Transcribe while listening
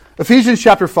Ephesians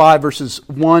chapter 5, verses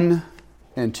 1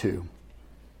 and 2.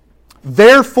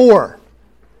 Therefore,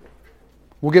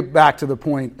 we'll get back to the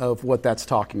point of what that's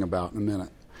talking about in a minute.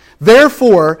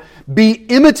 Therefore, be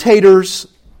imitators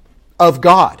of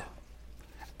God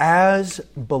as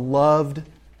beloved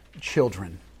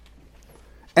children,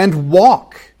 and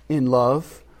walk in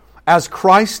love as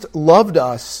Christ loved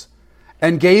us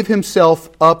and gave Himself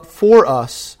up for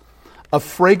us, a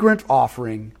fragrant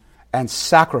offering and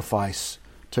sacrifice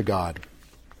to God.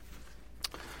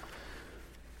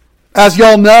 As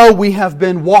y'all know, we have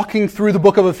been walking through the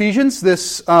book of Ephesians.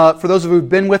 This, for those of you who've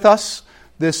been with us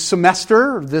this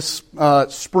semester, this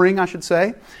spring, I should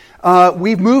say,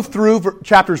 we've moved through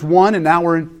chapters 1, and now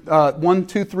we're in 1,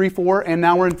 2, 3, 4, and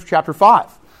now we're in chapter 5.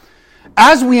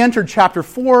 As we entered chapter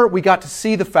 4, we got to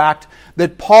see the fact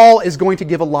that Paul is going to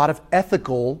give a lot of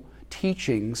ethical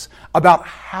teachings about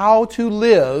how to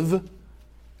live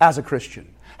as a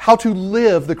Christian, how to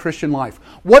live the Christian life.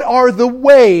 What are the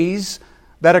ways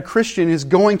that a Christian is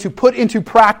going to put into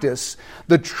practice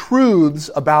the truths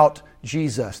about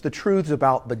Jesus, the truths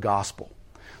about the gospel?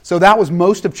 So that was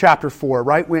most of chapter 4,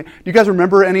 right? Do you guys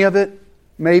remember any of it?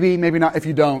 Maybe, maybe not. If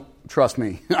you don't, trust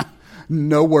me,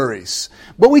 no worries.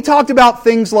 But we talked about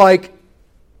things like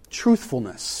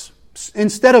truthfulness.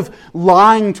 Instead of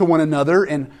lying to one another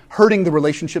and hurting the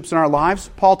relationships in our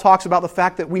lives, Paul talks about the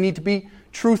fact that we need to be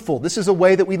truthful. This is a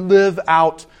way that we live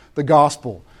out the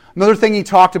gospel. Another thing he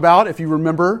talked about, if you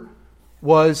remember,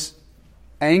 was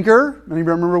anger. And you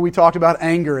remember we talked about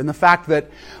anger and the fact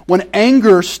that when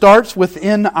anger starts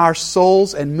within our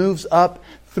souls and moves up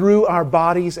through our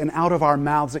bodies and out of our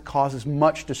mouths, it causes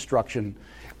much destruction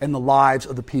in the lives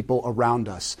of the people around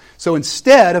us. So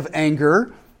instead of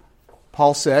anger,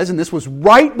 Paul says, and this was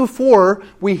right before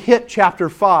we hit chapter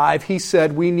 5, he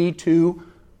said we need to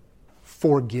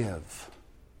forgive.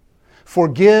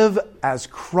 Forgive as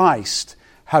Christ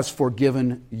has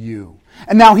forgiven you.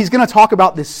 And now he's going to talk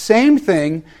about this same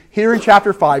thing here in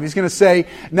chapter 5. He's going to say,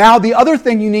 now the other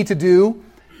thing you need to do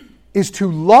is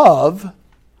to love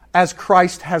as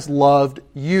Christ has loved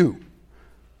you.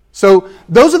 So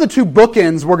those are the two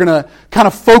bookends we're going to kind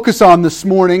of focus on this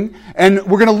morning. And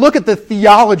we're going to look at the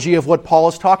theology of what Paul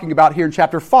is talking about here in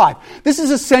chapter 5. This is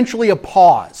essentially a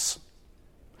pause.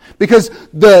 Because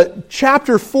the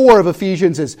chapter 4 of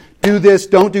Ephesians is do this,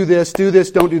 don't do this, do this,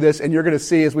 don't do this. And you're going to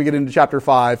see as we get into chapter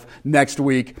 5 next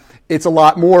week, it's a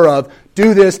lot more of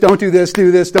do this, don't do this, do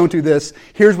this, don't do this.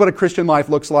 Here's what a Christian life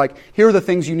looks like. Here are the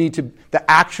things you need to, the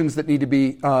actions that need to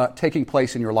be taking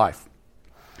place in your life.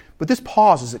 But this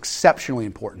pause is exceptionally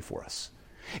important for us.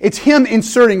 It's him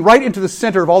inserting right into the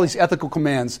center of all these ethical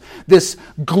commands this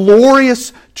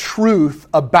glorious truth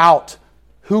about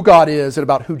who God is and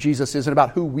about who Jesus is and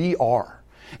about who we are.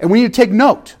 And we need to take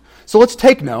note. So let's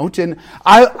take note. And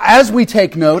as we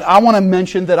take note, I want to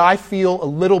mention that I feel a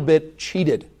little bit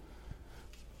cheated.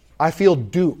 I feel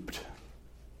duped.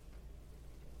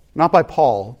 Not by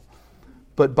Paul,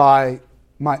 but by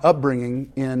my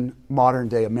upbringing in modern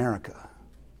day America.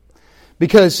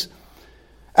 Because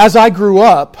as I grew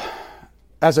up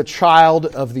as a child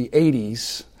of the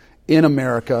 80s in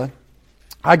America,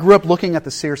 I grew up looking at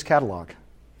the Sears catalog.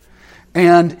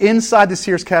 And inside the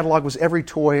Sears catalog was every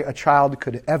toy a child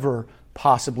could ever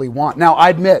possibly want. Now, I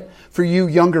admit, for you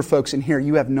younger folks in here,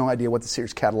 you have no idea what the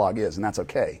Sears catalog is, and that's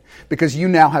okay. Because you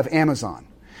now have Amazon,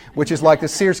 which is like the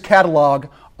Sears catalog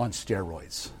on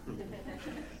steroids.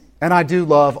 And I do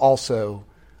love also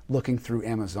looking through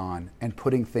Amazon and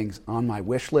putting things on my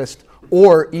wish list,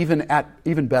 or even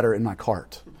better, in my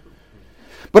cart.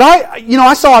 But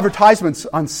I saw advertisements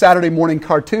on Saturday morning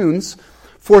cartoons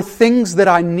for things that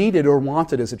I needed or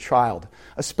wanted as a child,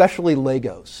 especially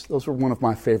Legos. Those were one of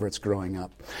my favorites growing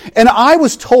up. And I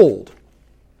was told,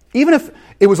 even if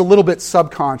it was a little bit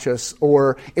subconscious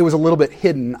or it was a little bit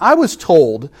hidden, I was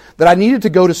told that I needed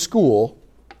to go to school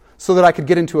so that I could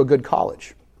get into a good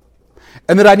college.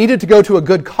 And that I needed to go to a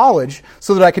good college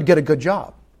so that I could get a good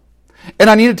job.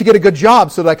 And I needed to get a good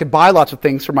job so that I could buy lots of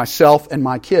things for myself and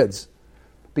my kids.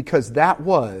 Because that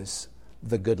was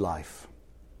the good life.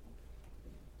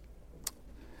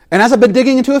 And as I've been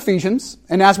digging into Ephesians,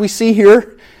 and as we see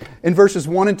here in verses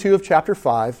 1 and 2 of chapter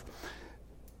 5,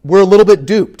 we're a little bit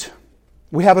duped.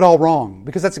 We have it all wrong,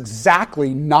 because that's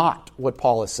exactly not what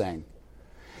Paul is saying.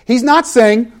 He's not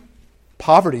saying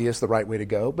poverty is the right way to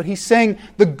go, but he's saying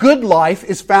the good life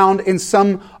is found in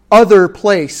some other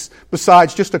place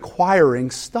besides just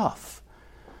acquiring stuff.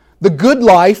 The good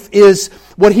life is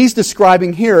what he's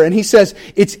describing here, and he says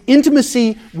it's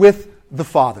intimacy with the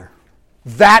Father.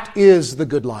 That is the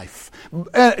good life.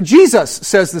 Jesus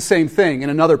says the same thing in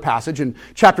another passage in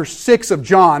chapter 6 of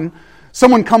John.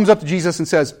 someone comes up to Jesus and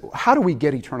says, how do we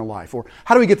get eternal life? Or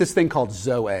how do we get this thing called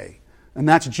Zoe? And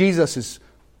that's Jesus'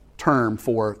 term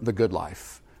for the good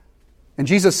life. And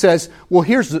Jesus says, well,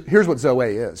 here's what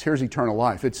Zoe is. Here's eternal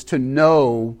life. It's to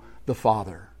know the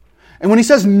Father. And when he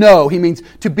says know, he means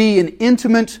to be in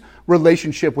intimate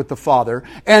relationship with the Father.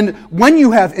 And when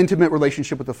you have intimate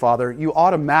relationship with the Father, you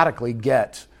automatically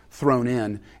get thrown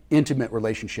in intimate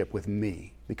relationship with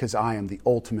me, because I am the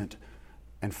ultimate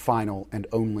and final and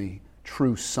only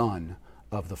true Son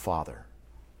of the Father.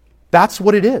 That's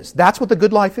what it is. That's what the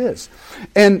good life is.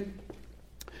 And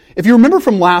if you remember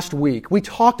from last week, we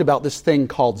talked about this thing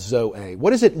called Zoe. What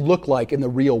does it look like in the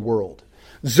real world?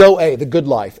 Zoe, the good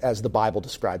life, as the Bible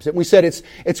describes it. And we said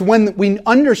it's when we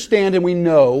understand and we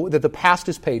know that the past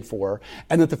is paid for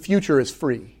and that the future is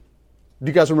free. Do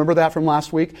you guys remember that from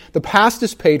last week? The past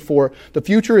is paid for, the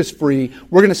future is free.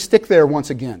 We're going to stick there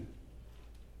once again.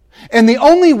 And the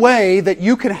only way that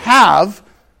you can have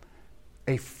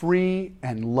a free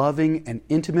and loving and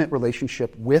intimate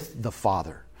relationship with the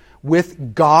Father,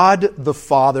 with God the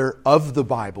Father of the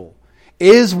Bible,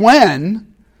 is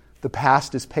when the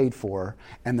past is paid for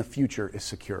and the future is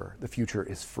secure. The future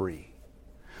is free.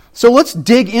 So let's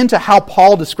dig into how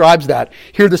Paul describes that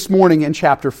here this morning in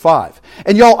chapter 5.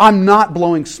 And y'all, I'm not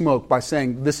blowing smoke by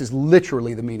saying this is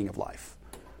literally the meaning of life.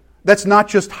 That's not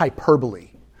just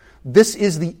hyperbole. This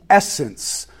is the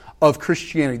essence of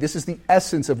Christianity. This is the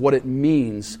essence of what it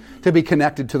means to be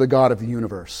connected to the God of the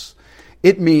universe.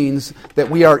 It means that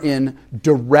we are in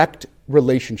direct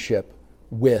relationship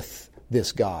with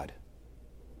this God.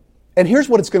 And here's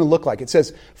what it's going to look like. It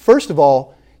says, first of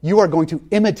all, you are going to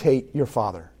imitate your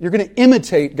Father. You're going to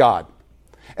imitate God.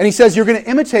 And he says you're going to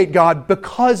imitate God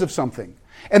because of something.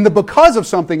 And the because of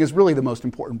something is really the most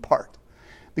important part.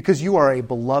 Because you are a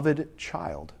beloved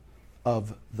child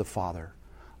of the Father.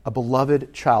 A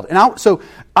beloved child. And so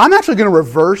I'm actually going to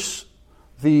reverse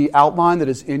the outline that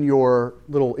is in your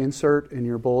little insert in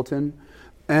your bulletin.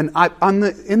 And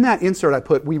in that insert I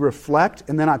put we reflect,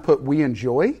 and then I put we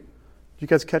enjoy. Did you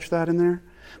guys catch that in there?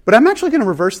 But I'm actually going to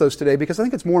reverse those today because I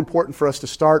think it's more important for us to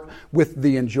start with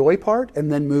the enjoy part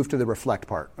and then move to the reflect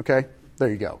part. Okay? There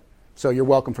you go. So you're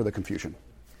welcome for the confusion.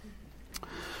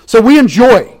 So we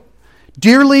enjoy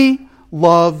dearly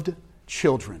loved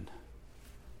children.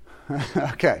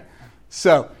 Okay.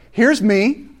 So here's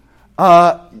me.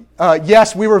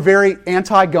 Yes, we were very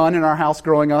anti-gun in our house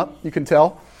growing up. You can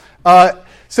tell.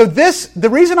 So the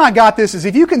reason I got this is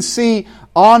if you can see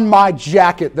on my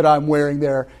jacket that I'm wearing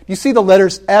there, do you see the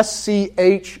letters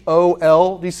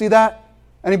SCHOL? Do you see that?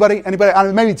 Anybody? I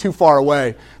mean, maybe too far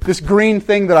away. This green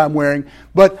thing that I'm wearing.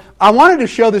 But I wanted to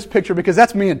show this picture because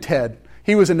that's me and Ted.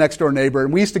 He was a next door neighbor,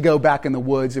 and we used to go back in the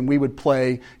woods and we would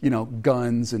play,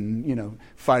 guns and,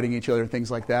 fighting each other and things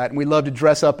like that. And we loved to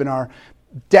dress up in our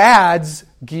dad's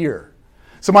gear.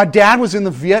 So my dad was in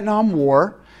the Vietnam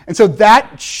War. And so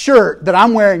that shirt that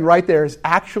I'm wearing right there is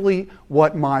actually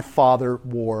what my father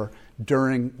wore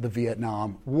during the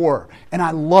Vietnam War. And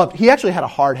he actually had a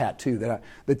hard hat too that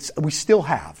we still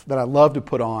have, that I love to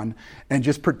put on and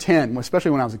just pretend,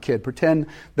 especially when I was a kid, pretend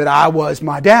that I was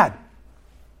my dad.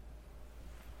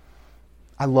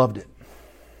 I loved it.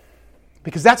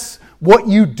 Because that's what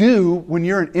you do when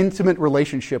you're in an intimate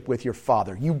relationship with your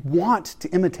father. You want to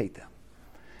imitate them.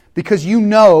 Because you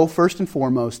know, first and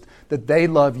foremost, that they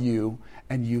love you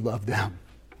and you love them.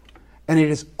 And it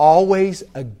is always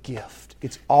a gift.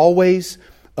 It's always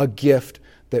a gift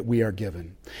that we are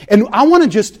given. And I want to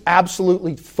just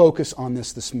absolutely focus on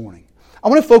this morning. I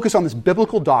want to focus on this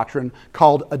biblical doctrine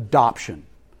called adoption.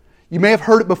 You may have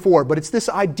heard it before, but it's this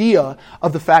idea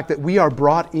of the fact that we are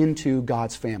brought into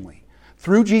God's family.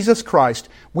 Through Jesus Christ,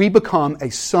 we become a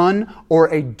son or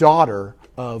a daughter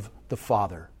of the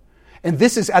Father. And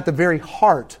this is at the very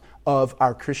heart of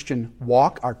our Christian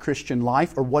walk, our Christian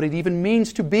life, or what it even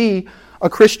means to be a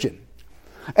Christian.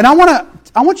 And I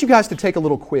want you guys to take a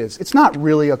little quiz. It's not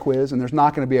really a quiz, and there's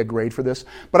not going to be a grade for this,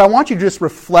 but I want you to just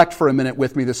reflect for a minute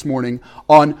with me this morning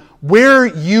on where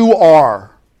you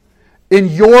are in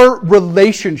your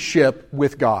relationship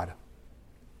with God.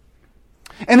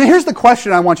 And then here's the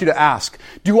question I want you to ask.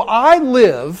 Do I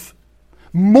live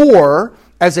more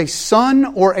as a son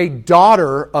or a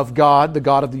daughter of God, the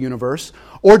God of the universe,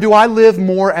 or do I live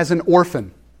more as an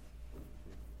orphan?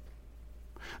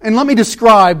 And let me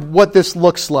describe what this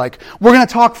looks like. We're going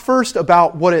to talk first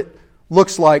about what it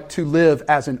looks like to live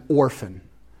as an orphan,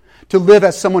 to live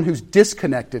as someone who's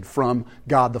disconnected from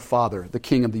God the Father, the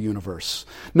King of the universe.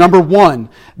 Number one,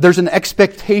 there's an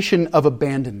expectation of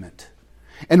abandonment.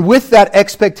 And with that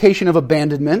expectation of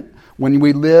abandonment, when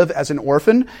we live as an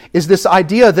orphan, is this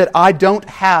idea that I don't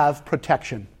have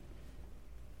protection.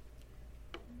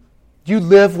 Do you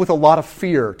live with a lot of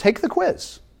fear? Take the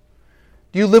quiz.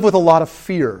 Do you live with a lot of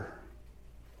fear?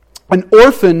 An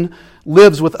orphan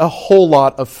lives with a whole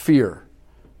lot of fear.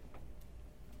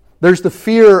 There's the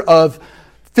fear of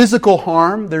physical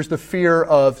harm. There's the fear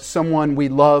of someone we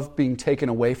love being taken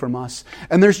away from us.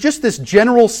 And there's just this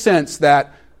general sense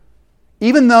that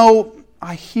even though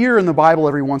I hear in the Bible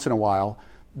every once in a while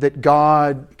that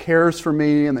God cares for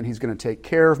me and that He's going to take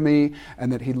care of me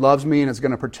and that He loves me and is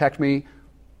going to protect me,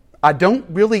 I don't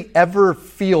really ever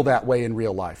feel that way in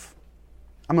real life.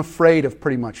 I'm afraid of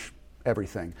pretty much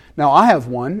everything. Now, I have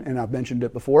one, and I've mentioned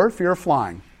it before, fear of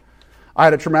flying. I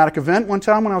had a traumatic event one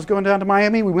time when I was going down to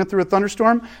Miami. We went through a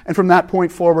thunderstorm, and from that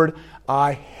point forward,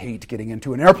 I hate getting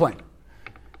into an airplane.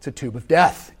 It's a tube of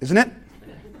death, isn't it?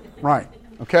 Right.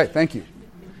 Okay, thank you.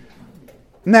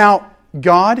 Now,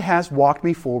 God has walked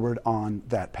me forward on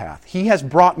that path. He has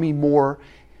brought me more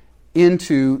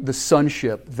into the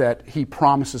sonship that He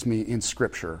promises me in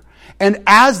Scripture. And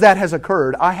as that has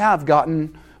occurred, I have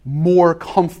gotten more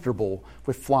comfortable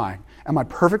with flying. Am I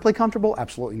perfectly comfortable?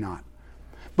 Absolutely not.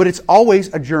 But it's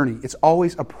always a journey. It's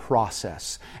always a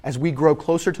process. As we grow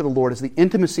closer to the Lord, as the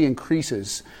intimacy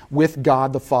increases with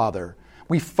God the Father,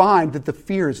 we find that the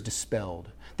fear is dispelled.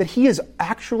 That He is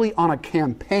actually on a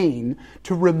campaign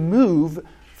to remove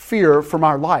fear from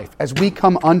our life as we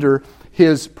come under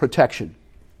His protection.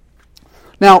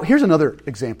 Now, here's another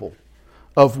example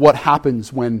of what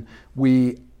happens when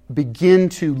we begin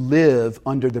to live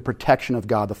under the protection of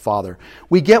God the Father.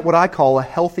 We get what I call a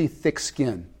healthy, thick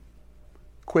skin.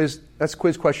 That's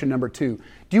quiz question number 2.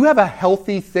 Do you have a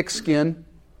healthy, thick skin?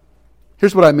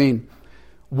 Here's what I mean.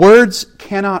 Words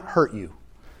cannot hurt you.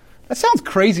 That sounds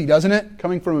crazy, doesn't it?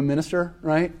 Coming from a minister,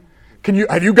 right?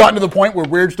 Have you gotten to the point where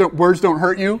words don't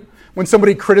hurt you? When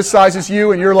somebody criticizes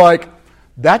you and you're like,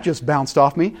 that just bounced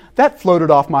off me. That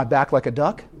floated off my back like a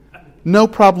duck. No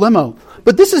problemo.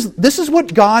 But this is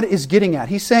what God is getting at.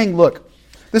 He's saying, look,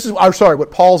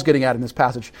 what Paul's getting at in this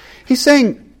passage. He's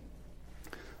saying,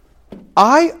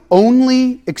 I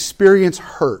only experience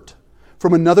hurt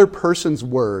from another person's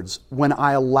words when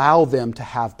I allow them to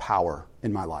have power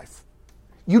in my life.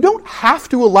 You don't have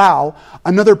to allow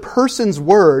another person's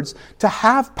words to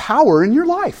have power in your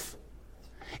life.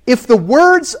 If the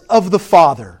words of the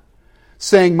Father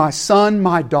saying, my son,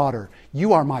 my daughter,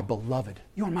 you are my beloved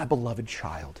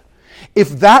child, if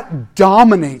that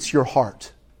dominates your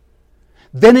heart,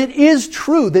 then it is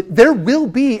true that there will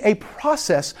be a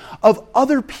process of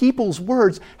other people's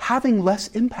words having less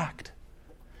impact.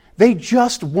 They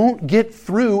just won't get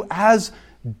through as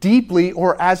deeply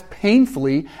or as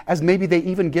painfully as maybe they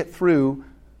even get through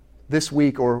this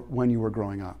week or when you were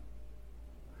growing up.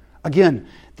 Again,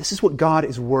 this is what God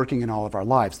is working in all of our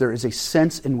lives. There is a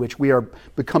sense in which we are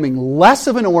becoming less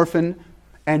of an orphan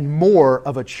and more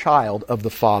of a child of the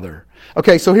Father.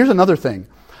 Okay, so here's another thing.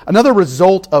 Another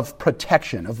result of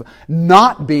protection, of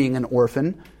not being an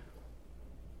orphan,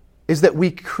 is that we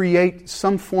create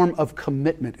some form of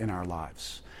commitment in our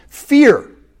lives. Fear,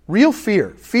 real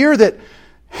fear that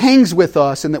hangs with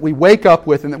us and that we wake up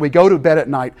with and that we go to bed at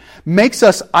night, makes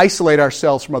us isolate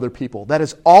ourselves from other people. That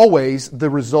is always the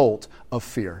result of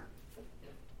fear.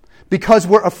 Because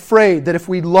we're afraid that if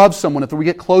we love someone, if we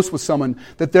get close with someone,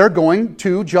 that they're going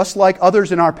to, just like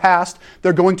others in our past,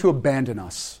 they're going to abandon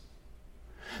us.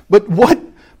 But what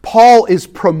Paul is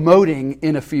promoting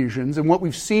in Ephesians, and what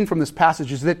we've seen from this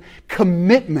passage, is that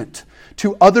commitment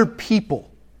to other people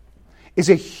is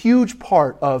a huge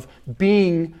part of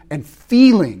being and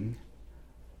feeling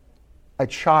a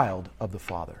child of the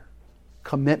Father.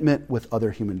 Commitment with other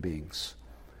human beings.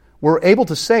 We're able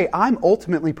to say, I'm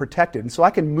ultimately protected, and so I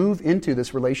can move into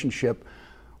this relationship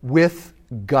with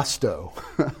gusto.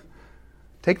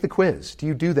 Take the quiz. Do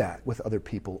you do that with other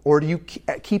people? Or do you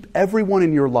keep everyone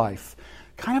in your life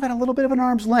kind of at a little bit of an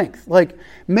arm's length? Like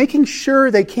making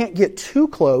sure they can't get too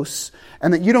close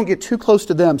and that you don't get too close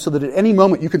to them so that at any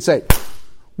moment you can say,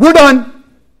 we're done.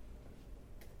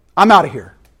 I'm out of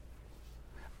here.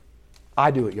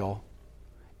 I do it, y'all.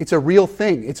 It's a real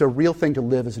thing. It's a real thing to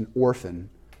live as an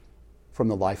orphan from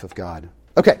the life of God.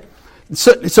 Okay,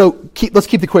 so let's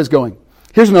keep the quiz going.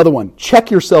 Here's another one.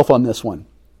 Check yourself on this one.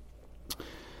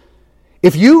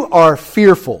 If you are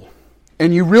fearful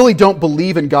and you really don't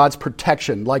believe in God's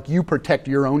protection, like you protect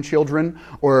your own children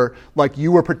or like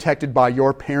you were protected by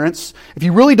your parents, if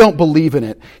you really don't believe in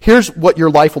it, here's what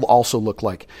your life will also look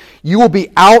like. You will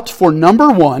be out for number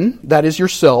one, that is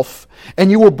yourself, and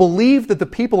you will believe that the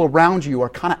people around you are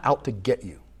kind of out to get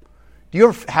you. Do you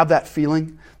ever have that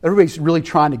feeling? Everybody's really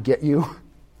trying to get you.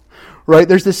 Right?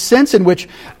 There's this sense in which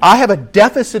I have a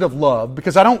deficit of love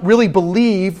because I don't really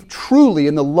believe truly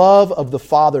in the love of the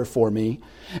Father for me.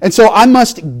 And so I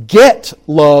must get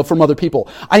love from other people.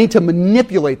 I need to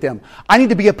manipulate them. I need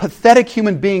to be a pathetic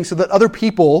human being so that other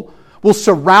people will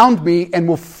surround me and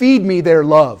will feed me their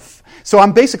love. So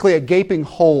I'm basically a gaping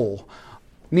hole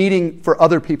needing for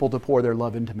other people to pour their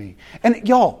love into me. And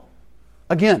y'all,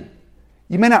 again,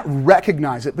 you may not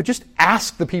recognize it, but just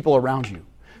ask the people around you.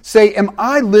 Say, am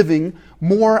I living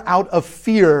more out of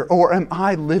fear, or am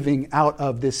I living out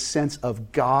of this sense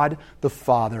of God the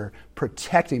Father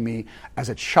protecting me as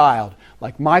a child,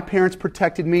 like my parents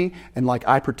protected me and like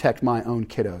I protect my own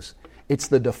kiddos? It's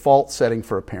the default setting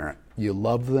for a parent. You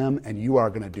love them and you are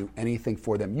going to do anything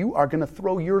for them. You are going to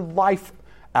throw your life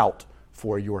out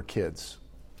for your kids.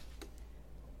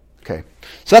 Okay,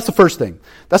 so that's the first thing.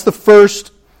 That's the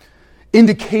first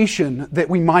indication that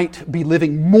we might be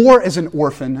living more as an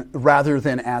orphan rather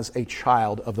than as a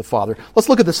child of the Father. Let's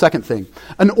look at the second thing.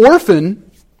 An orphan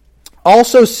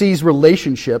also sees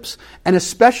relationships, and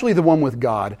especially the one with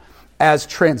God, as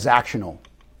transactional.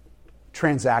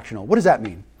 Transactional. What does that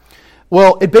mean?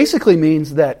 Well, it basically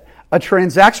means that a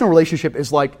transactional relationship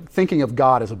is like thinking of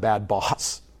God as a bad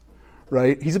boss,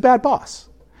 right? He's a bad boss.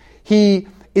 He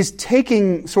is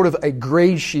taking sort of a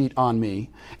grade sheet on me.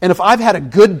 And if I've had a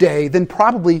good day, then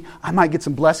probably I might get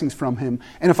some blessings from him.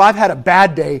 And if I've had a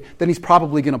bad day, then he's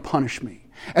probably going to punish me.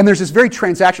 And there's this very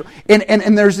transactional,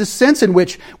 and there's this sense in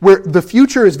which where the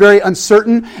future is very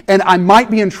uncertain, and I might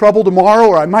be in trouble tomorrow,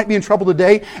 or I might be in trouble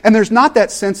today, and there's not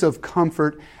that sense of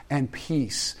comfort and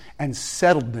peace and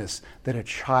settledness that a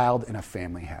child in a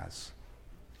family has.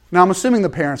 Now, I'm assuming the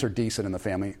parents are decent in the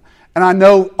family. And I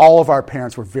know all of our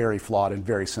parents were very flawed and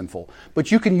very sinful. But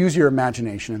you can use your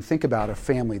imagination and think about a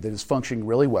family that is functioning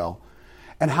really well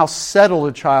and how settled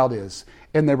a child is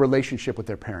in their relationship with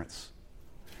their parents.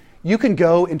 You can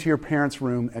go into your parents'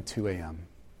 room at 2 a.m.,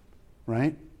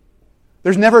 right?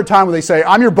 There's never a time where they say,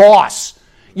 I'm your boss.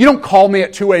 You don't call me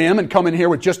at 2 a.m. and come in here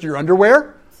with just your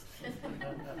underwear.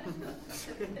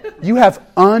 You have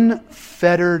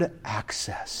unfettered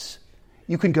access.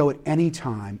 You can go at any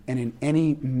time and in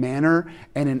any manner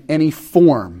and in any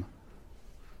form.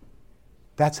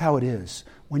 That's how it is.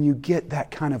 When you get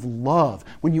that kind of love,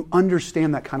 when you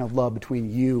understand that kind of love between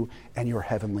you and your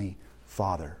Heavenly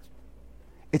Father.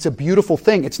 It's a beautiful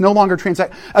thing. It's no longer a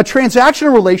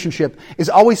transactional relationship is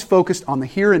always focused on the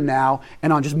here and now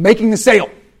and on just making the sale.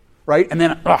 Right? And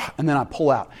then I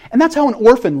pull out. And that's how an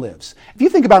orphan lives. If you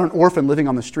think about an orphan living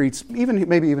on the streets,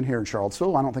 maybe even here in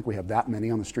Charlottesville, I don't think we have that many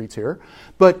on the streets here,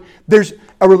 but there's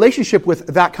a relationship with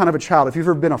that kind of a child. If you've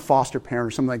ever been a foster parent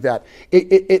or something like that,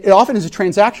 it often is a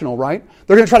transactional, right?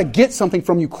 They're going to try to get something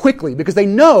from you quickly because they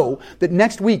know that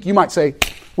next week you might say,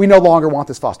 we no longer want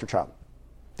this foster child.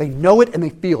 They know it and they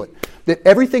feel it. That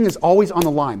everything is always on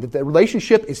the line. That the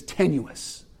relationship is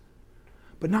tenuous.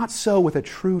 But not so with a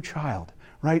true child.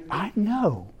 Right? I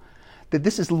know that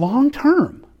this is long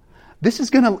term. This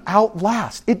is going to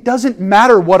outlast. It doesn't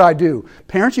matter what I do.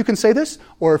 Parents, you can say this,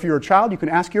 or if you're a child, you can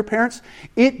ask your parents.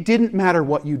 It didn't matter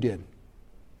what you did.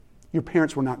 Your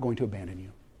parents were not going to abandon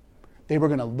you. They were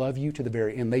going to love you to the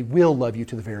very end. They will love you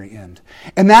to the very end.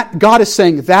 And that God is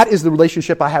saying, that is the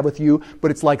relationship I have with you, but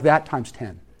it's like that times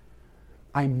 10.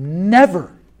 I'm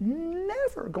never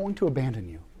going to abandon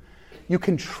you. You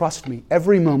can trust me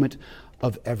every moment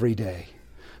of every day.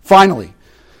 Finally,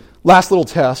 last little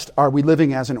test, are we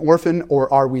living as an orphan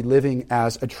or are we living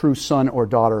as a true son or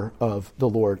daughter of the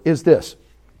Lord? Is this: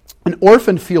 an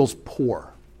orphan feels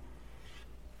poor.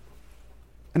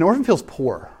 An orphan feels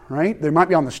poor, right? They might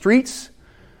be on the streets,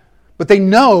 but they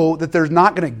know that they're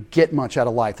not going to get much out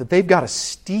of life, that they've got to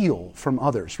steal from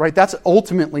others, right? That's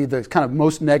ultimately the kind of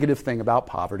most negative thing about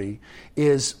poverty,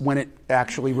 is when it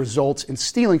actually results in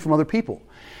stealing from other people.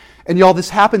 And y'all, this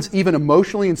happens even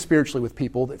emotionally and spiritually with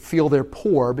people that feel they're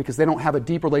poor because they don't have a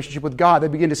deep relationship with God. They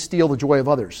begin to steal the joy of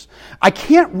others. I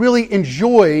can't really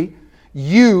enjoy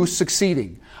you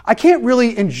succeeding. I can't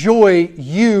really enjoy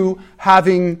you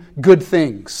having good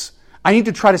things. I need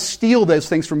to try to steal those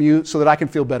things from you so that I can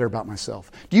feel better about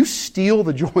myself. Do you steal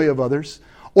the joy of others?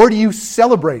 Or do you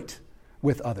celebrate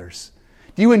with others?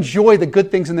 Do you enjoy the good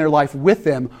things in their life with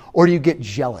them? Or do you get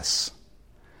jealous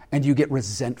and you get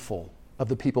resentful of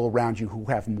the people around you who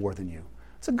have more than you?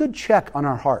 It's a good check on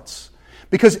our hearts.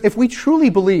 Because if we truly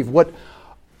believe what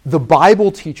the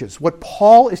Bible teaches, what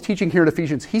Paul is teaching here in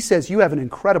Ephesians, he says you have an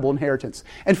incredible inheritance.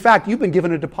 In fact, you've been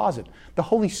given a deposit. The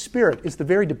Holy Spirit is the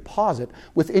very deposit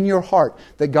within your heart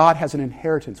that God has an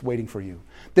inheritance waiting for you.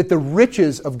 That the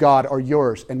riches of God are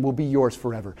yours and will be yours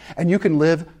forever. And you can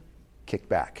live kick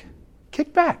back.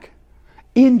 Kick back.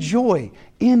 In joy.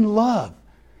 In love.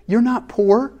 You're not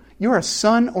poor. You're a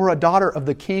son or a daughter of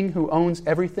the King who owns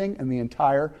everything in the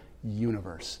entire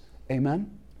universe.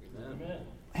 Amen?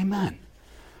 Amen.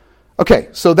 Okay,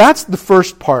 so that's the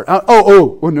first part.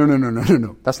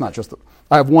 No. That's not just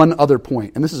I have one other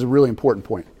point, and this is a really important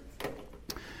point.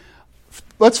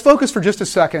 Let's focus for just a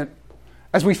second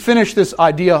as we finish this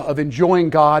idea of enjoying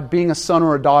God, being a son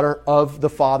or a daughter of the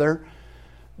Father.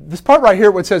 This part right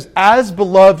here where it says, as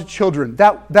beloved children,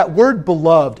 that word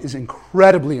beloved is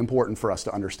incredibly important for us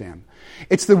to understand.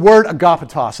 It's the word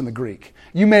agapetos in the Greek.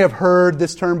 You may have heard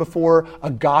this term before,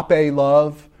 agape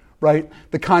love, right?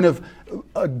 The kind of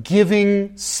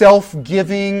giving,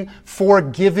 self-giving,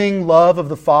 forgiving love of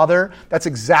the Father. That's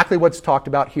exactly what's talked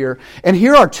about here. And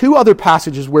here are two other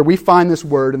passages where we find this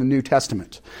word in the New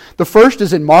Testament. The first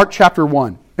is in Mark chapter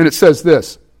 1, and it says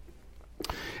this.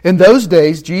 In those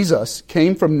days, Jesus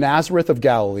came from Nazareth of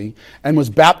Galilee and was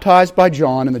baptized by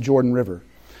John in the Jordan River.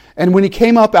 And when he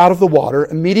came up out of the water,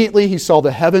 immediately he saw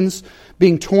the heavens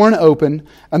being torn open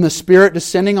and the Spirit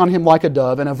descending on him like a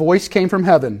dove, and a voice came from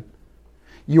heaven,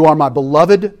 "You are my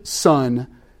beloved Son,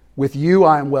 with you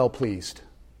I am well pleased."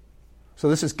 So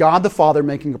this is God the Father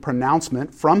making a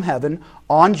pronouncement from heaven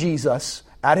on Jesus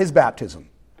at his baptism.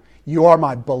 You are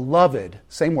my beloved,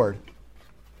 same word,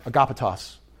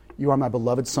 agapetos. You are my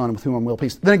beloved Son, with whom I'm well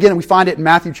pleased. Then again, we find it in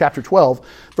Matthew chapter 12,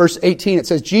 verse 18. It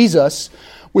says, Jesus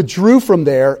withdrew from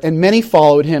there, and many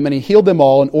followed him, and he healed them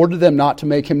all and ordered them not to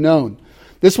make him known.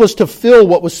 This was to fill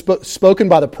what was spoken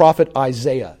by the prophet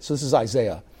Isaiah. So this is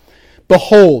Isaiah.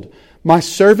 Behold, my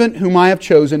servant whom I have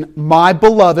chosen, my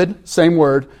beloved, same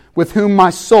word, with whom my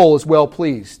soul is well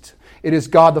pleased. It is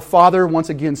God the Father once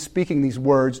again speaking these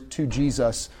words to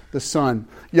Jesus the Son.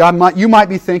 You might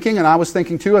be thinking, and I was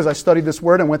thinking too as I studied this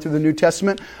word and went through the New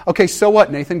Testament, okay, so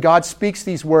what, Nathan? God speaks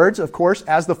these words, of course,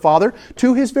 as the Father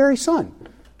to his very Son,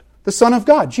 the Son of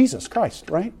God, Jesus Christ,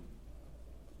 right?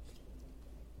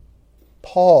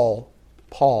 Paul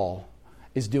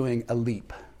is doing a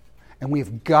leap. And we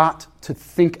have got to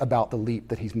think about the leap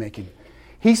that he's making.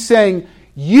 He's saying,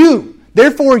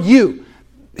 therefore you.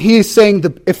 He is saying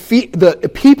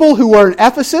the people who are in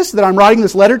Ephesus that I'm writing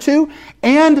this letter to,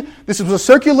 and this was a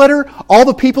circular letter, all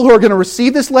the people who are going to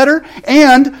receive this letter,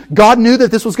 and God knew that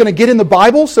this was going to get in the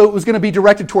Bible, so it was going to be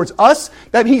directed towards us.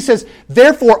 That he says,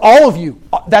 therefore all of you,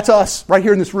 that's us right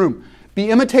here in this room, be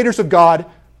imitators of God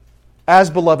as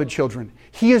beloved children.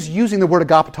 He is using the word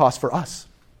agapetos for us.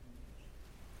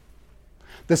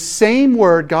 The same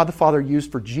word God the Father used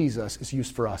for Jesus is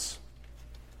used for us.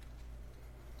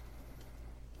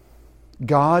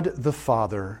 God the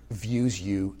Father views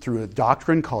you through a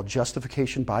doctrine called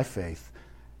justification by faith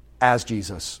as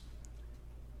Jesus.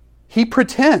 He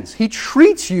pretends, he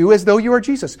treats you as though you are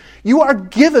Jesus. You are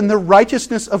given the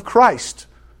righteousness of Christ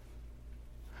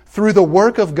through the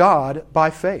work of God by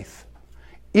faith.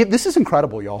 This is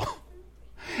incredible, y'all.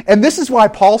 And this is why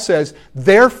Paul says,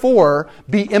 therefore,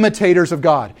 be imitators of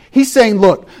God. He's saying,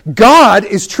 look, God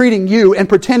is treating you and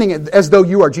pretending as though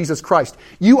you are Jesus Christ.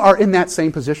 You are in that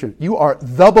same position. You are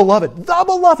the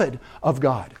beloved of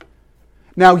God.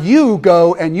 Now you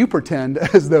go and you pretend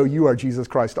as though you are Jesus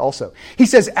Christ also. He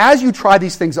says, as you try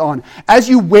these things on, as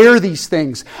you wear these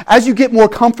things, as you get more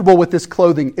comfortable with this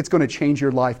clothing, it's going to change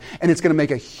your life. And it's going to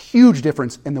make a huge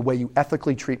difference in the way you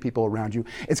ethically treat people around you.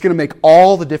 It's going to make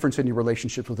all the difference in your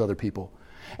relationships with other people.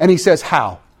 And he says,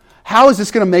 how? How is this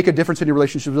going to make a difference in your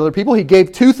relationship with other people? He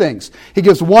gave two things. He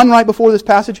gives one right before this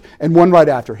passage and one right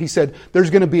after. He said, there's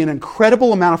going to be an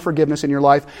incredible amount of forgiveness in your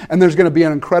life, and there's going to be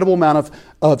an incredible amount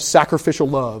of sacrificial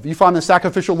love. You find the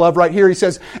sacrificial love right here. He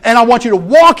says, and I want you to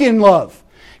walk in love.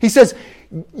 He says,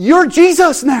 you're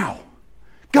Jesus now.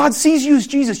 God sees you as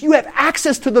Jesus. You have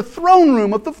access to the throne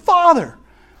room of the Father.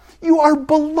 You are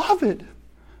beloved.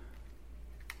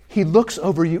 He looks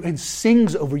over you and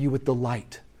sings over you with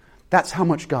delight. That's how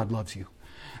much God loves you.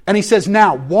 And he says,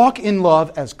 now walk in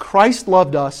love as Christ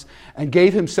loved us and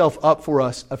gave himself up for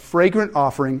us, a fragrant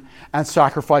offering and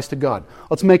sacrifice to God.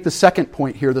 Let's make the second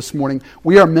point here this morning.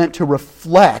 We are meant to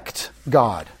reflect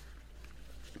God.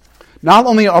 Not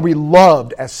only are we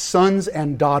loved as sons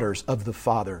and daughters of the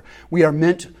Father, we are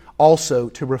meant also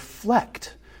to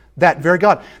reflect that very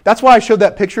God. That's why I showed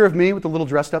that picture of me with the little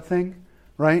dressed up thing,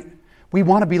 right? We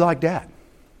want to be like Dad.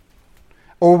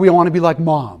 Or we want to be like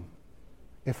Mom.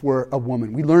 If we're a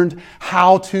woman. We learned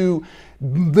how to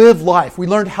live life. We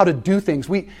learned how to do things.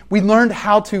 We learned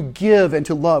how to give and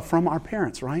to love from our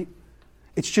parents, right?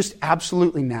 It's just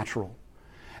absolutely natural.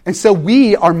 And so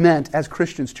we are meant as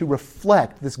Christians to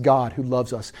reflect this God who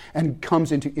loves us and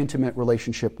comes into intimate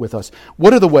relationship with us.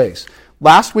 What are the ways?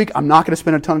 Last week, I'm not going to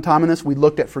spend a ton of time on this, we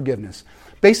looked at forgiveness.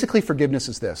 Basically, forgiveness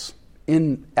is this,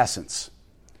 in essence.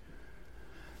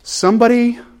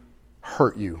 Somebody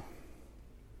hurt you.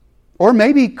 Or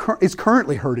maybe is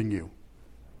currently hurting you.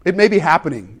 It may be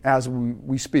happening as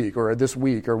we speak or this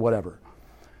week or whatever.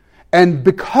 And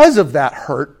because of that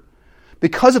hurt,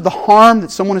 because of the harm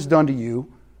that someone has done to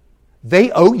you,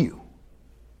 they owe you.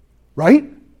 Right?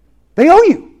 They owe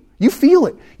you. You feel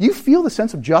it. You feel the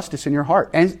sense of justice in your heart,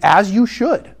 and as you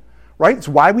should. Right? It's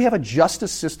why we have a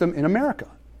justice system in America.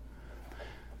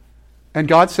 And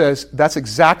God says, that's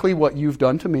exactly what you've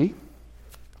done to me.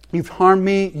 You've harmed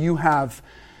me. You have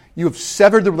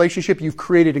severed the relationship. You've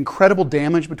created incredible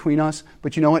damage between us.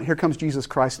 But you know what? Here comes Jesus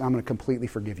Christ, and I'm going to completely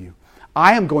forgive you.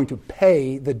 I am going to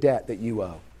pay the debt that you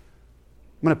owe.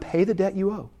 I'm going to pay the debt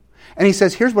you owe. And he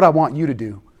says, here's what I want you to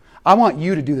do. I want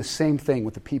you to do the same thing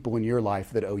with the people in your life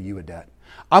that owe you a debt.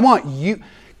 I want you,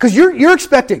 because you're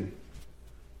expecting,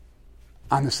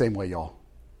 I'm the same way, y'all.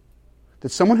 That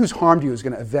someone who's harmed you is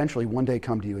going to eventually one day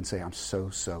come to you and say, I'm so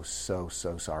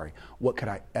sorry. What could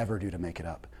I ever do to make it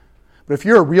up? But if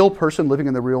you're a real person living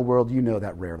in the real world, you know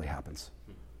that rarely happens.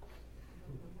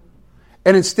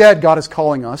 And instead, God is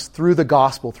calling us through the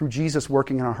gospel, through Jesus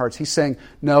working in our hearts. He's saying,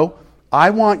 no,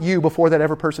 I want you, before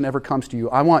that person ever comes to you,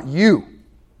 I want you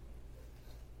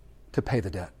to pay the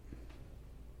debt.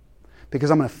 Because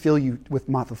I'm going to fill you with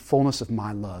the fullness of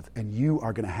my love, and you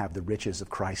are going to have the riches of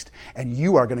Christ, and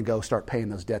you are going to go start paying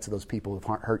those debts of those people who've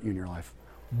hurt you in your life.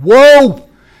 Whoa!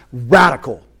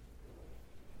 Radical.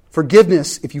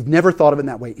 Forgiveness, if you've never thought of it in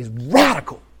that way, is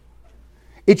radical.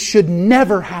 It should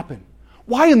never happen.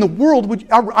 Why in the world would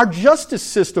our justice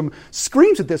system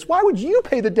screams at this? Why would you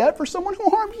pay the debt for someone who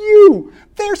harmed you?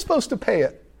 They're supposed to pay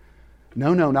it.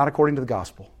 No, not according to the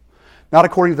gospel. Not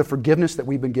according to the forgiveness that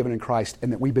we've been given in Christ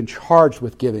and that we've been charged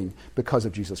with giving because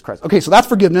of Jesus Christ. Okay, so that's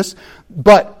forgiveness,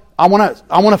 but I want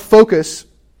to focus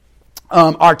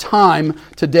our time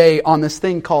today on this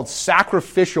thing called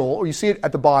sacrificial, or you see it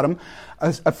at the bottom,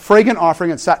 a fragrant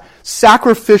offering, and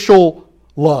sacrificial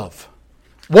love.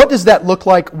 What does that look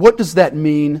like? What does that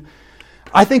mean?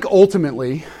 I think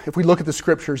ultimately, if we look at the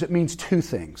scriptures, it means two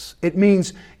things. It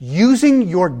means using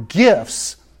your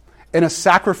gifts in a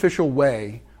sacrificial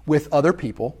way with other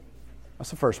people. That's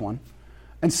the first one.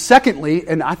 And secondly,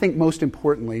 and I think most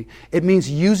importantly, it means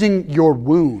using your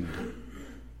wound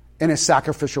in a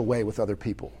sacrificial way with other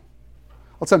people.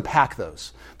 Let's unpack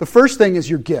those. The first thing is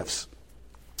your gifts.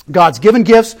 God's given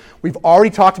gifts. We've already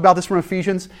talked about this from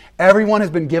Ephesians. Everyone has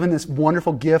been given this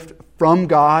wonderful gift from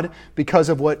God because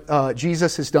of what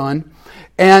Jesus has done.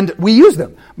 And we use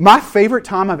them. My favorite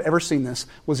time I've ever seen this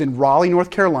was in Raleigh,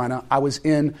 North Carolina. I was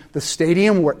in the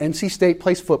stadium where NC State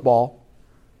plays football,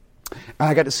 and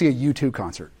I got to see a U2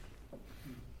 concert.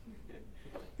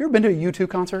 You ever been to a U2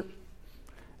 concert?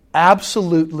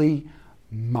 Absolutely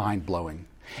mind-blowing.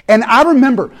 And I don't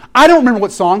remember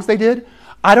what songs they did.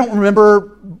 I don't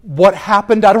remember what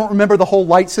happened. I don't remember the whole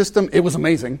light system. It was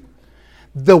amazing.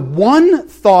 The one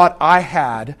thought I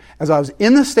had as I was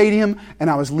in the stadium and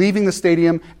I was leaving the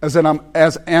stadium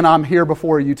and I'm here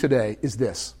before you today is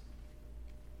this.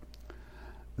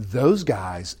 Those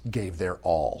guys gave their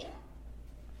all.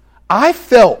 I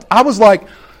was like,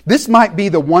 this might be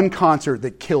the one concert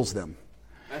that kills them.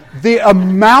 The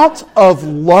amount of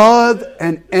love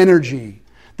and energy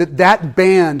that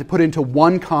band put into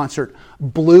one concert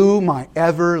blew my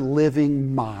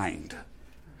ever-living mind.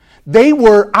 I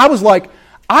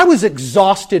was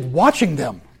exhausted watching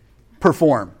them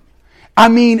perform. I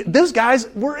mean, those guys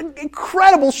were in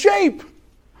incredible shape.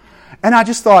 And I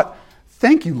just thought,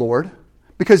 thank you, Lord,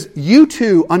 because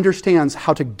U2 understands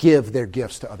how to give their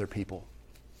gifts to other people.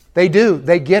 They do.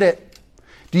 They get it.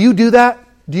 Do you do that?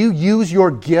 Do you use your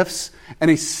gifts in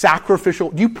a sacrificial,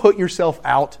 do you put yourself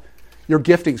out, your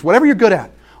giftings, whatever you're good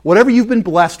at, whatever you've been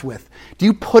blessed with, do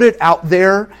you put it out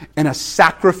there in a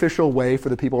sacrificial way for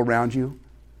the people around you?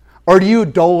 Or do you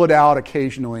dole it out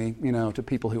occasionally, to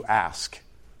people who ask?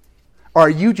 Or are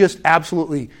you just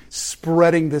absolutely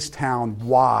spreading this town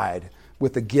wide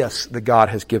with the gifts that God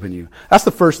has given you? That's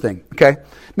the first thing, okay?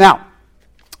 Now,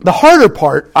 the harder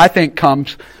part, I think,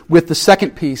 comes with the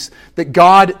second piece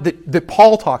that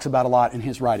Paul talks about a lot in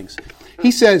his writings.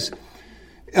 He says,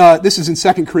 this is in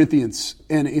 2 Corinthians,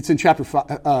 and it's in chapter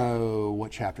 5.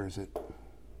 What chapter is it?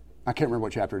 I can't remember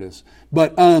what chapter it is.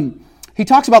 But he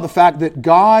talks about the fact that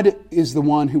God is the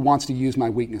one who wants to use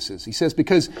my weaknesses. He says,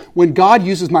 because when God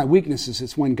uses my weaknesses,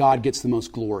 it's when God gets the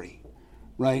most glory.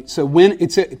 Right? So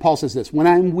Paul says this, when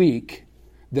I'm weak,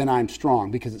 then I'm strong,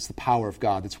 because it's the power of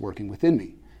God that's working within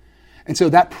me. And so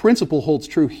that principle holds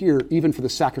true here, even for the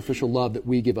sacrificial love that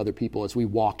we give other people as we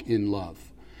walk in love.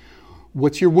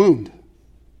 What's your wound?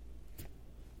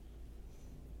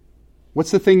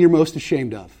 What's the thing you're most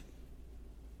ashamed of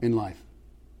in life?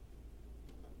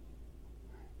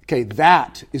 Okay,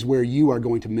 that is where you are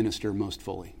going to minister most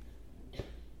fully.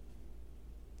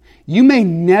 You may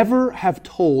never have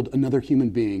told another human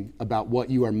being about what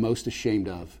you are most ashamed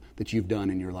of that you've done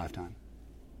in your lifetime.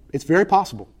 It's very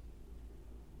possible.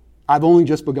 I've only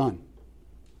just begun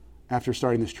after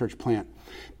starting this church plant.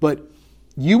 But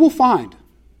you will find,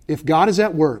 if God is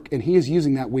at work and He is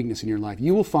using that weakness in your life,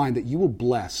 you will find that you will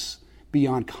bless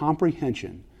beyond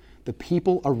comprehension the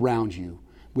people around you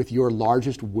with your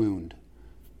largest wound,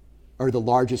 or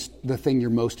the thing you're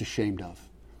most ashamed of.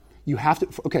 You have to,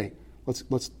 okay,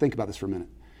 let's think about this for a minute.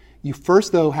 You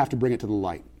first, though, have to bring it to the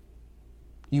light.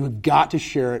 You have got to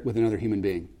share it with another human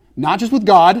being. Not just with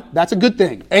God, that's a good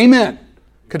thing. Amen.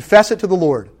 Confess it to the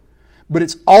Lord. But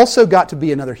it's also got to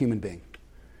be another human being.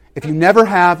 If you never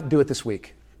have, do it this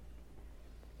week.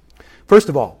 First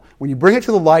of all, when you bring it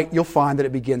to the light, you'll find that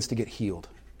it begins to get healed.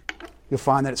 You'll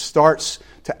find that it starts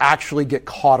to actually get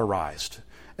cauterized.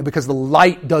 And because the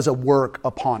light does a work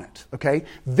upon it. Okay?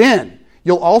 Then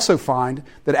you'll also find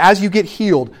that as you get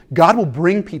healed, God will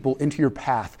bring people into your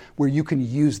path where you can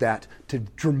use that to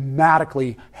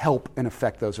dramatically help and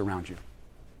affect those around you.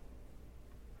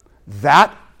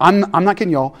 That, I'm not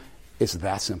kidding y'all, it's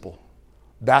that simple.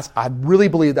 I really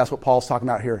believe that's what Paul's talking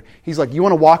about here. He's like, you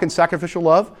want to walk in sacrificial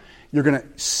love? You're going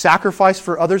to sacrifice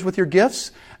for others with your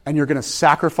gifts, and you're going to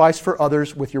sacrifice for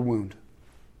others with your wound.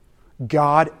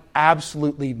 God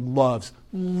absolutely loves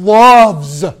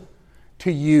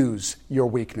to use your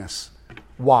weakness.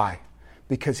 Why?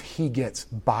 Because He gets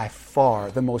by far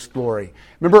the most glory.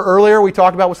 Remember earlier we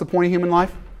talked about what's the point of human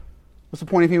life? What's the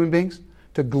point of human beings?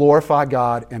 To glorify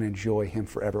God and enjoy Him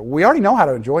forever. We already know how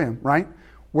to enjoy Him, right?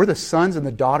 We're the sons and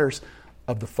the daughters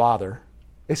of the Father.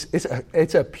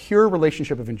 It's a pure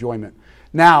relationship of enjoyment.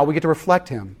 Now we get to reflect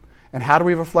Him. And how do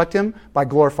we reflect Him? By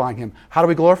glorifying Him. How do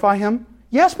we glorify Him?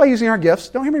 Yes, by using our gifts.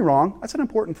 Don't hear me wrong. That's an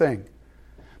important thing.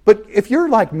 But if you're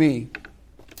like me,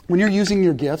 when you're using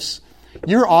your gifts,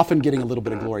 you're often getting a little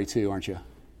bit of glory too, aren't you?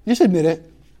 Just admit it.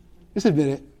 Just admit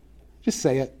it. Just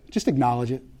say it. Just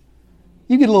acknowledge it.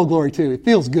 You get a little glory too. It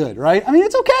feels good, right? I mean,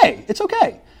 it's okay. It's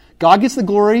okay. God gets the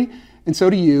glory, and so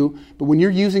do you. But when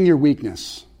you're using your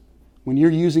weakness, when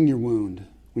you're using your wound,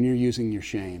 when you're using your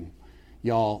shame,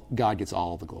 y'all, God gets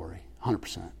all the glory.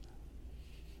 100%.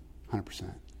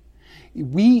 100%.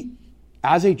 We,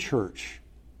 as a church,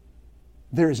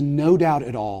 there is no doubt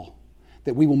at all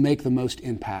that we will make the most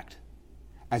impact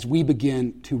as we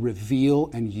begin to reveal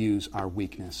and use our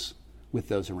weakness with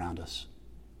those around us.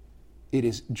 It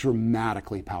is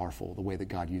dramatically powerful the way that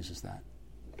God uses that.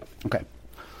 Okay.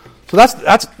 So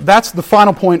that's the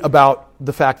final point about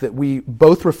the fact that we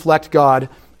both reflect God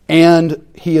and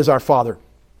He is our Father.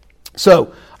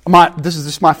 So this is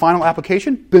just my final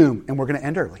application. Boom. And we're going to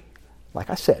end early. Like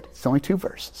I said, it's only 2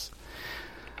 verses.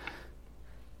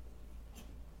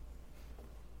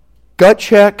 Gut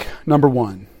check number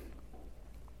 1.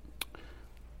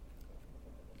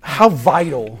 How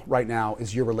vital right now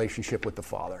is your relationship with the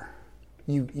Father?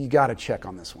 You got to check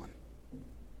on this one.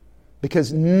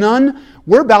 Because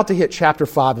we're about to hit chapter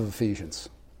 5 of Ephesians.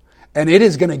 And it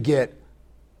is going to get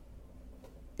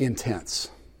intense.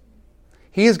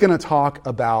 He is going to talk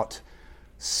about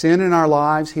sin in our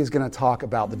lives. He's going to talk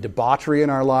about the debauchery in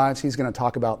our lives. He's going to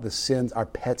talk about the sins, our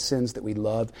pet sins that we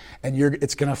love. And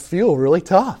it's going to feel really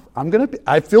tough.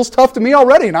 It feels tough to me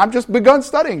already, and I've just begun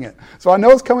studying it. So I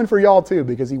know it's coming for y'all too,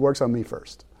 because He works on me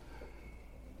first.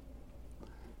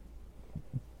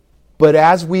 But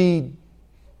as we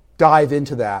dive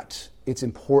into that, it's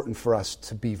important for us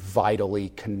to be vitally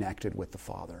connected with the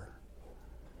Father.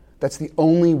 That's the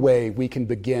only way we can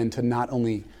begin to not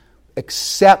only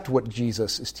accept what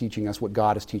Jesus is teaching us, what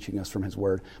God is teaching us from His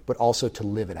Word, but also to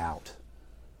live it out.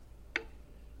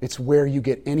 It's where you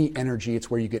get any energy, it's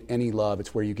where you get any love,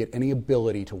 it's where you get any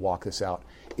ability to walk this out,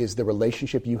 is the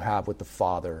relationship you have with the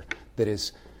Father that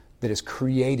is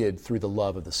created through the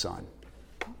love of the Son,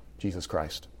 Jesus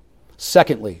Christ.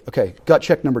 Secondly, okay, gut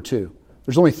check number 2.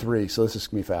 There's only 3, so this is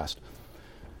going to be fast.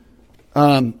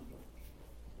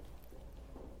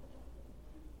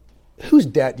 Whose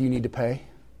debt do you need to pay?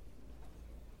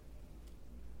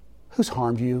 Who's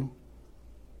harmed you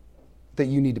that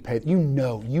you need to pay? You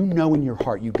know in your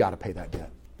heart you've got to pay that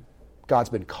debt. God's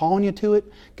been calling you to it.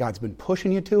 God's been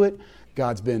pushing you to it.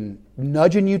 God's been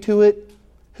nudging you to it.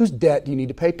 Whose debt do you need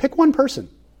to pay? Pick one person.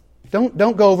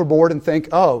 Don't go overboard and think,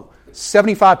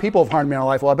 75 people have harmed me in my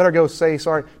life. Well, I better go say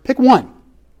sorry. Pick one,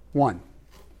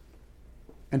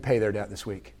 and pay their debt this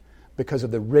week because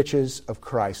of the riches of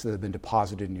Christ that have been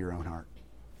deposited into your own heart.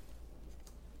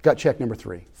 Gut check number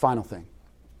 3, final thing.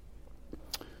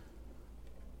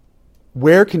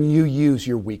 Where can you use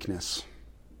your weakness?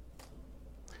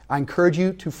 I encourage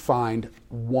you to find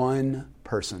one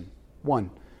person. One.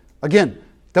 Again,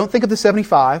 don't think of the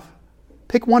 75.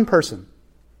 Pick one person.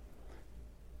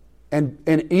 And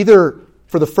either,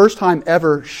 for the first time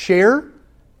ever, share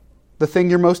the thing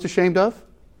you're most ashamed of,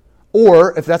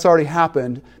 or, if that's already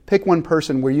happened, pick one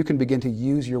person where you can begin to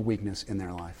use your weakness in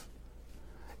their life.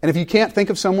 And if you can't think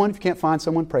of someone, if you can't find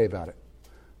someone, pray about it.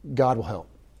 God will help.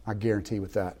 I guarantee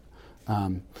with that.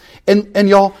 And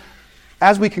y'all,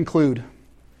 as we conclude,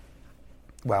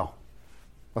 well,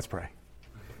 let's pray.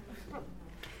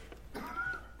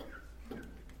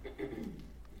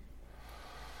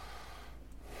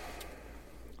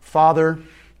 Father,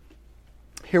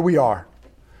 here we are.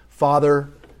 Father,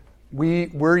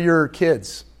 we're your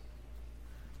kids.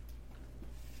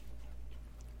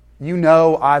 You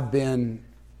know I've been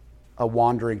a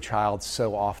wandering child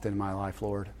so often in my life,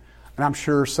 Lord. And I'm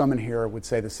sure some in here would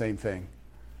say the same thing.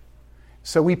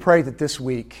 So we pray that this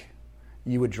week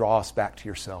you would draw us back to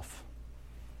yourself.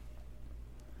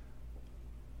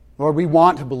 Lord, we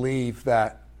want to believe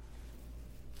that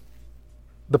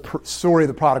the story of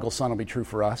the prodigal son will be true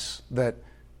for us. That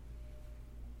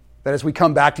as we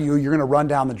come back to you, you're going to run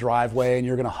down the driveway and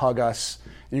you're going to hug us.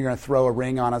 And you're going to throw a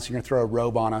ring on us. You're going to throw a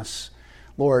robe on us.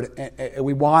 Lord,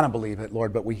 we want to believe it,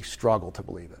 Lord, but we struggle to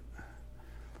believe it.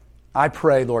 I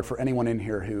pray, Lord, for anyone in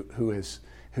here who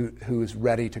is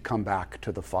ready to come back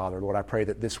to the Father. Lord, I pray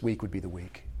that this week would be the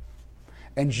week.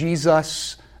 And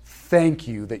Jesus, thank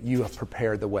you that you have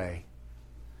prepared the way.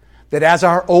 That as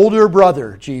our older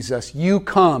brother, Jesus, you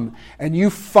come and you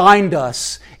find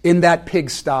us in that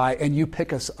pigsty and you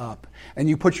pick us up and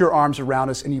you put your arms around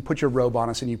us and you put your robe on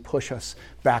us and you push us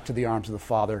back to the arms of the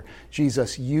Father.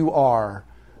 Jesus, you are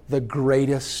the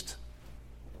greatest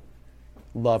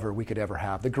lover we could ever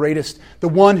have. The greatest, the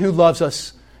one who loves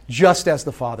us just as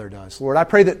the Father does. Lord, I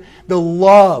pray that the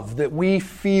love that we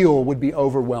feel would be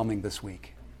overwhelming this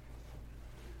week.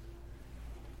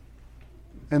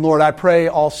 And Lord, I pray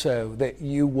also that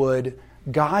you would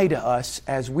guide us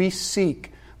as we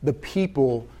seek the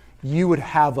people you would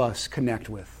have us connect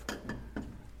with.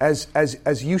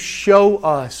 As you show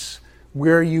us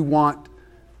where you want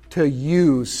to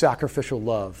use sacrificial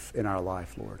love in our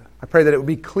life, Lord. I pray that it would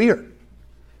be clear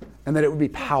and that it would be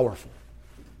powerful.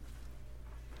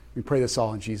 We pray this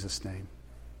all in Jesus' name.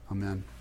 Amen.